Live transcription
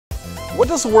What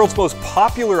does the world's most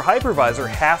popular hypervisor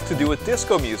have to do with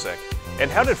disco music? And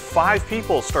how did 5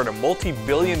 people start a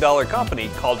multi-billion-dollar company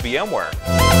called VMware?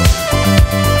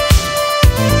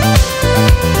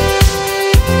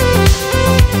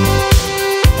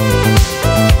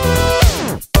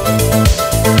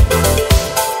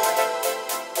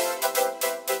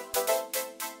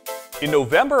 In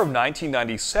November of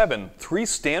 1997, 3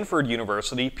 Stanford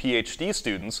University PhD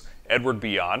students, Edward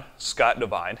Bion, Scott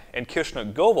Devine, and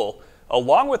Kishna Goval,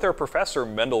 along with their professor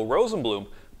Mendel Rosenblum,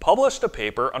 published a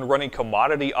paper on running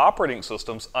commodity operating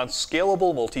systems on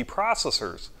scalable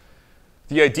multiprocessors.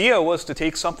 The idea was to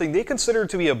take something they considered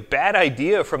to be a bad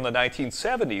idea from the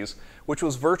 1970s, which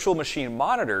was virtual machine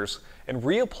monitors, and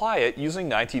reapply it using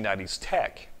 1990s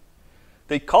tech.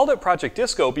 They called it Project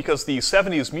Disco because the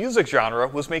 70s music genre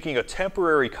was making a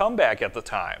temporary comeback at the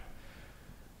time.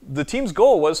 The team's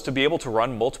goal was to be able to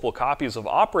run multiple copies of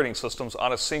operating systems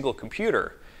on a single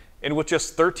computer. And with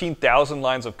just 13,000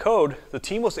 lines of code, the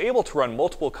team was able to run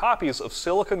multiple copies of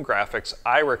Silicon Graphics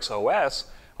IRIX OS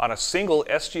on a single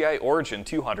SGI Origin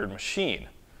 200 machine.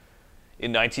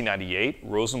 In 1998,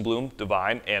 Rosenblum,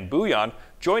 Devine, and Bouillon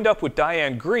joined up with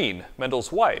Diane Green,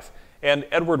 Mendel's wife, and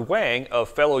Edward Wang, a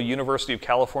fellow University of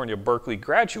California, Berkeley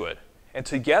graduate, and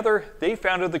together they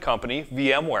founded the company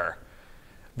VMware.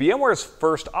 VMware's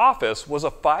first office was a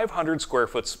 500 square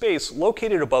foot space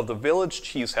located above the Village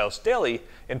Cheese House Deli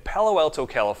in Palo Alto,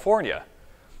 California.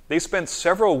 They spent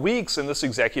several weeks in this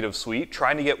executive suite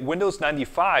trying to get Windows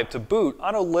 95 to boot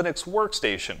on a Linux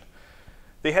workstation.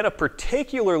 They had a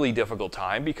particularly difficult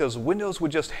time because Windows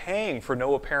would just hang for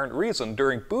no apparent reason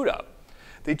during boot up.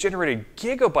 They generated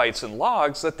gigabytes in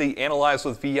logs that they analyzed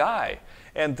with VI,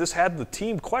 and this had the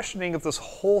team questioning if this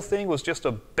whole thing was just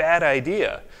a bad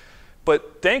idea.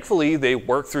 But thankfully, they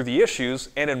worked through the issues,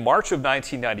 and in March of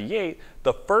 1998,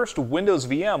 the first Windows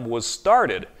VM was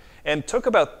started and took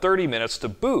about 30 minutes to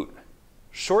boot.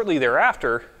 Shortly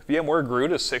thereafter, VMware grew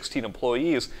to 16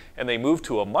 employees, and they moved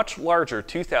to a much larger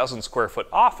 2,000 square foot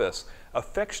office,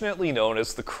 affectionately known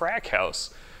as the Crack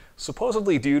House,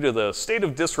 supposedly due to the state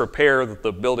of disrepair that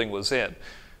the building was in.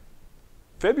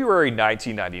 February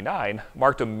 1999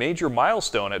 marked a major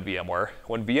milestone at VMware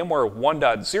when VMware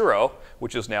 1.0,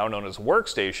 which is now known as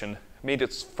Workstation, made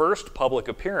its first public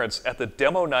appearance at the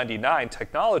Demo 99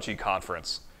 Technology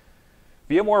Conference.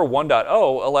 VMware 1.0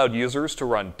 allowed users to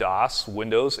run DOS,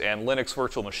 Windows, and Linux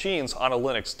virtual machines on a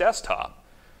Linux desktop.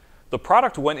 The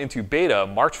product went into beta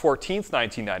March 14,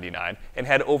 1999, and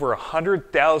had over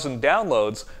 100,000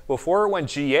 downloads before it went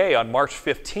GA on March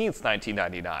 15,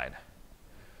 1999.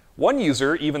 One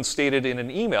user even stated in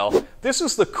an email, "This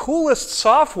is the coolest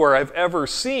software I've ever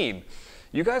seen.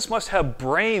 You guys must have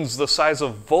brains the size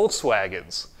of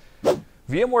Volkswagens."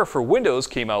 VMware for Windows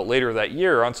came out later that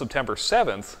year on September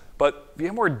 7th, but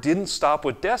VMware didn't stop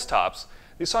with desktops.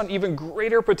 They saw an even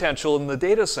greater potential in the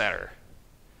data center.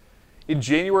 In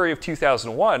January of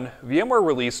 2001, VMware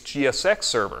released GSX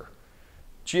Server.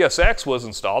 GSX was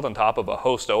installed on top of a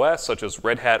host OS such as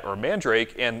Red Hat or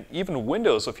Mandrake, and even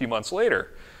Windows a few months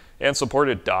later, and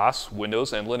supported DOS,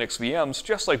 Windows, and Linux VMs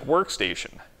just like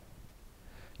Workstation.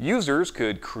 Users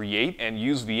could create and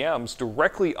use VMs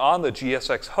directly on the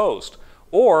GSX host,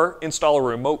 or install a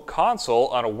remote console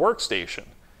on a workstation.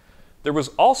 There was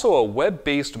also a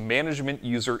web-based management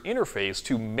user interface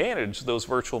to manage those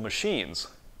virtual machines.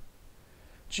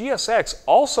 GSX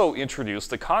also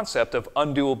introduced the concept of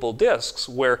undoable disks,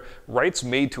 where writes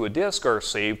made to a disk are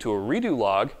saved to a redo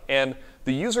log, and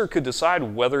the user could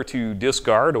decide whether to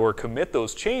discard or commit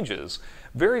those changes,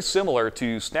 very similar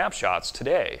to snapshots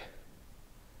today.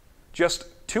 Just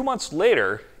 2 months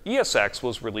later, ESX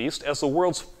was released as the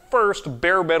world's first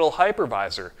bare metal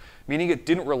hypervisor, meaning it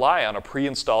didn't rely on a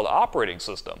pre-installed operating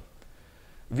system.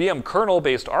 VM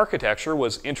kernel-based architecture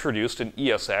was introduced in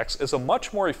ESX as a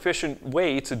much more efficient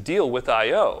way to deal with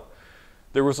I/O.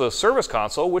 There was a service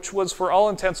console, which was for all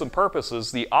intents and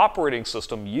purposes the operating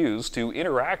system used to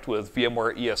interact with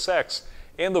VMware ESX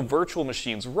and the virtual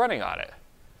machines running on it.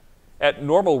 At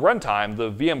normal runtime, the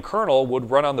VM kernel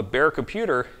would run on the bare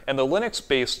computer, and the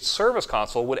Linux-based service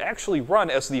console would actually run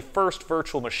as the first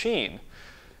virtual machine.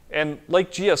 And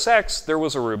like GSX, there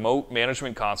was a remote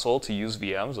management console to use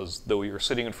VMs as though you were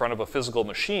sitting in front of a physical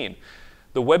machine.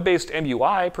 The web-based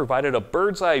MUI provided a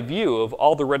bird's eye view of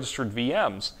all the registered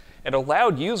VMs and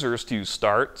allowed users to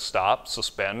start, stop,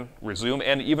 suspend, resume,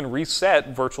 and even reset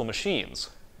virtual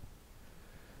machines.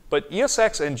 But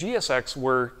ESX and GSX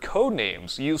were code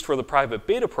names used for the private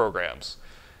beta programs.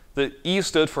 The E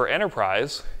stood for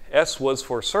Enterprise, S was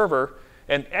for Server,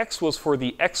 and X was for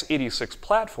the x86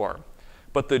 platform.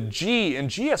 But the G in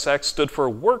GSX stood for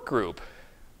Workgroup.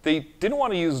 They didn't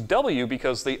want to use W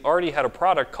because they already had a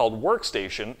product called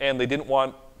Workstation, and they didn't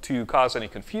want to cause any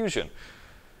confusion.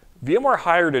 VMware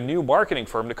hired a new marketing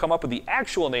firm to come up with the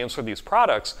actual names for these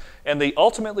products, and they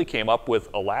ultimately came up with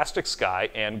Elastic Sky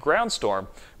and Groundstorm,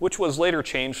 which was later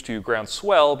changed to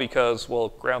Groundswell because, well,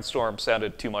 Groundstorm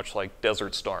sounded too much like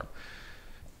Desert Storm.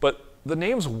 But the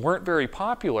names weren't very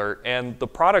popular, and the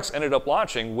products ended up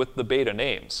launching with the beta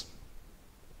names.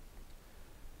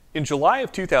 In July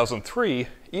of 2003,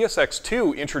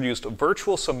 ESX2 introduced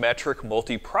virtual symmetric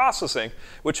multiprocessing,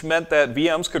 which meant that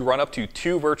VMs could run up to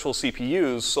 2 virtual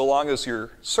CPUs so long as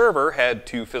your server had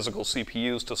 2 physical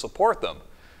CPUs to support them.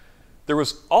 There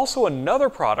was also another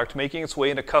product making its way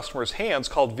into customers' hands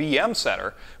called VM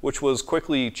Center, which was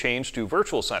quickly changed to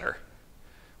Virtual Center.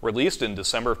 Released in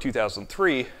December of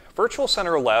 2003, Virtual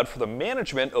Center allowed for the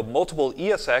management of multiple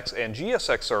ESX and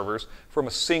GSX servers from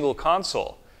a single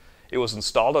console. It was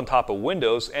installed on top of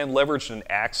Windows and leveraged an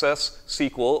Access,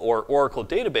 SQL, or Oracle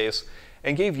database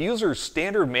and gave users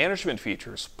standard management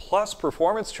features, plus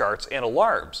performance charts and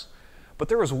alarms. But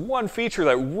there was one feature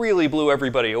that really blew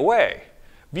everybody away: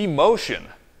 vMotion.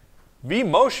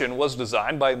 vMotion was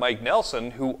designed by Mike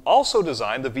Nelson, who also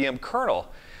designed the VM kernel.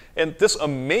 And this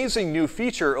amazing new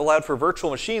feature allowed for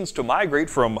virtual machines to migrate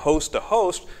from host to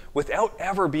host without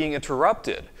ever being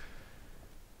interrupted.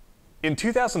 In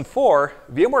 2004,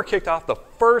 VMware kicked off the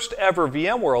first ever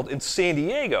VMworld in San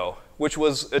Diego, which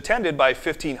was attended by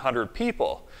 1,500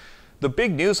 people. The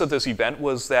big news of this event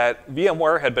was that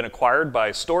VMware had been acquired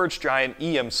by storage giant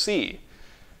EMC.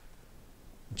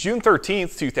 June 13,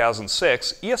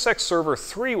 2006, ESX Server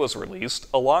 3 was released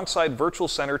alongside Virtual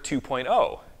Center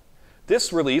 2.0.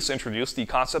 This release introduced the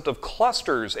concept of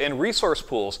clusters and resource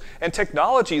pools and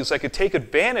technologies that could take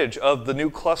advantage of the new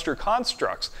cluster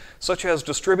constructs, such as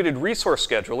Distributed Resource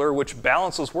Scheduler, which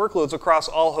balances workloads across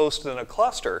all hosts in a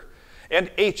cluster,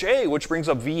 and HA, which brings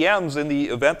up VMs in the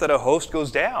event that a host goes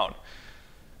down.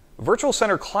 Virtual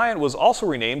Center Client was also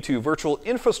renamed to Virtual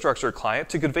Infrastructure Client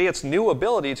to convey its new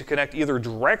ability to connect either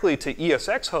directly to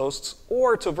ESX hosts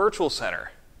or to Virtual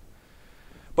Center.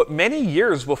 But many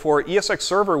years before ESX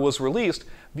Server was released,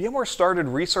 VMware started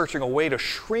researching a way to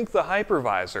shrink the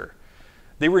hypervisor.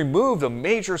 They removed a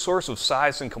major source of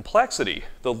size and complexity,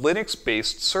 the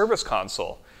Linux-based service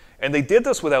console. And they did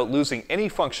this without losing any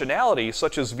functionality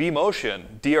such as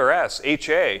vMotion, DRS,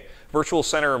 HA, Virtual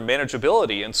Center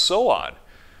manageability, and so on.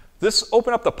 This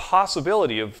opened up the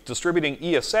possibility of distributing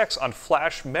ESX on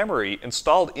flash memory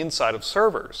installed inside of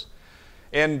servers.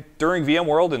 And during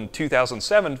VMworld in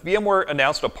 2007, VMware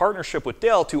announced a partnership with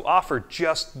Dell to offer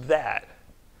just that.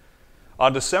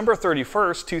 On December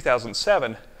 31,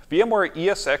 2007, VMware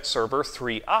ESX Server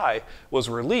 3i was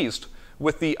released,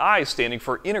 with the I standing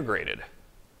for integrated.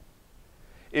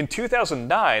 In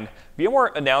 2009,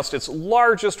 VMware announced its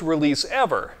largest release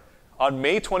ever. On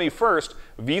May 21st,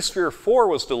 vSphere 4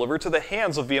 was delivered to the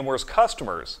hands of VMware's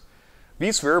customers.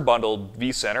 vSphere bundled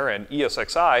vCenter and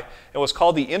ESXi and was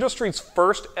called the industry's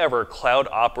first ever cloud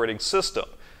operating system.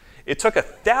 It took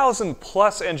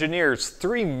 1,000+ engineers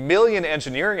 3 million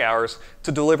engineering hours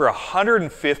to deliver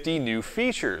 150 new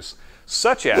features,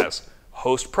 such as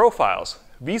host profiles,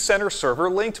 vCenter server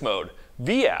linked mode,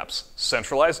 vApps,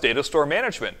 centralized data store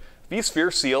management,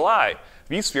 vSphere CLI,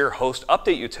 vSphere host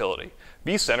update utility,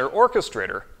 vCenter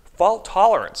orchestrator, fault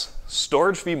tolerance,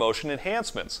 storage vMotion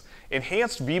enhancements,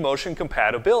 enhanced vMotion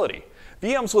compatibility,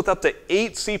 VMs with up to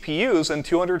 8 CPUs and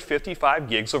 255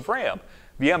 gigs of RAM,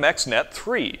 VMXNet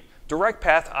 3,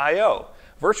 DirectPath I/O,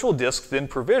 virtual disk thin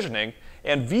provisioning,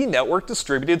 and vNetwork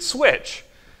distributed switch.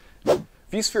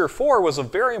 vSphere 4 was a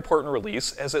very important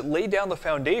release as it laid down the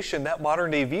foundation that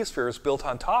modern-day vSphere is built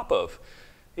on top of.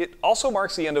 It also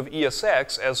marks the end of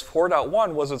ESX, as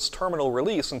 4.1 was its terminal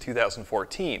release in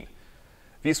 2014.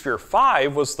 vSphere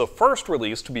 5 was the first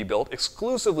release to be built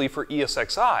exclusively for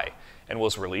ESXi and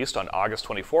was released on August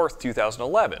 24,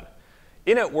 2011.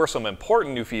 In it were some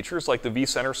important new features like the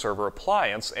vCenter Server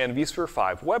Appliance and vSphere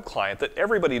 5 Web Client that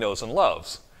everybody knows and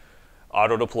loves.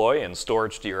 Auto-deploy and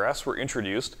storage DRS were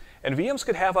introduced, and VMs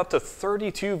could have up to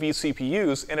 32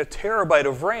 vCPUs and a terabyte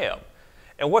of RAM.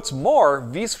 And what's more,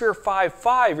 vSphere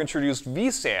 5.5 introduced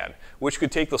vSAN, which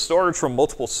could take the storage from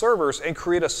multiple servers and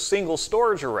create a single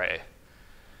storage array.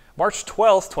 March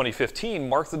 12, 2015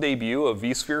 marked the debut of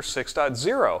vSphere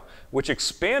 6.0, which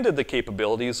expanded the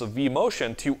capabilities of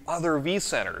vMotion to other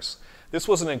vCenters. This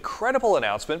was an incredible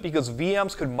announcement because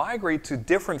VMs could migrate to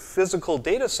different physical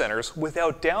data centers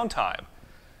without downtime.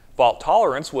 Fault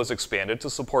tolerance was expanded to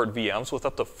support VMs with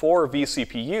up to 4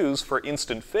 vCPUs for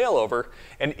instant failover,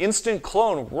 and Instant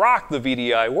Clone rocked the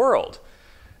VDI world.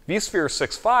 vSphere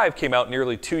 6.5 came out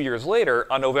nearly 2 years later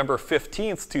on November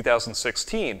 15,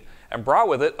 2016, and brought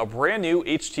with it a brand new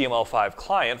HTML5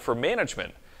 client for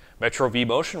management. Metro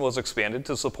vMotion was expanded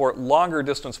to support longer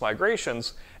distance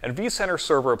migrations, and vCenter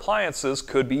server appliances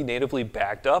could be natively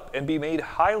backed up and be made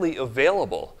highly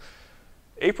available.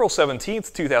 April 17,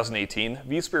 2018,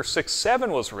 vSphere 6.7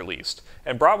 was released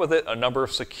and brought with it a number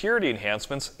of security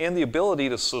enhancements and the ability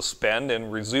to suspend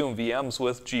and resume VMs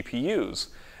with GPUs,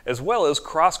 as well as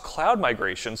cross-cloud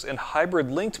migrations in hybrid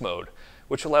linked mode,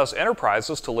 which allows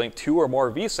enterprises to link 2 or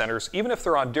more vCenters even if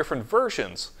they're on different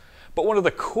versions. But one of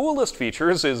the coolest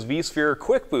features is vSphere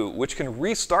Quick Boot, which can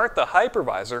restart the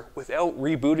hypervisor without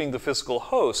rebooting the physical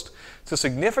host to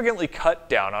significantly cut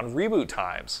down on reboot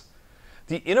times.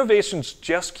 The innovations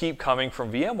just keep coming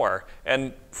from VMware,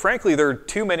 and frankly, there are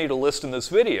too many to list in this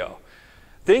video.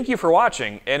 Thank you for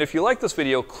watching, and if you like this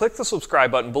video, click the subscribe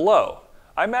button below.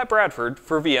 I'm Matt Bradford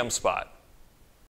for VMspot.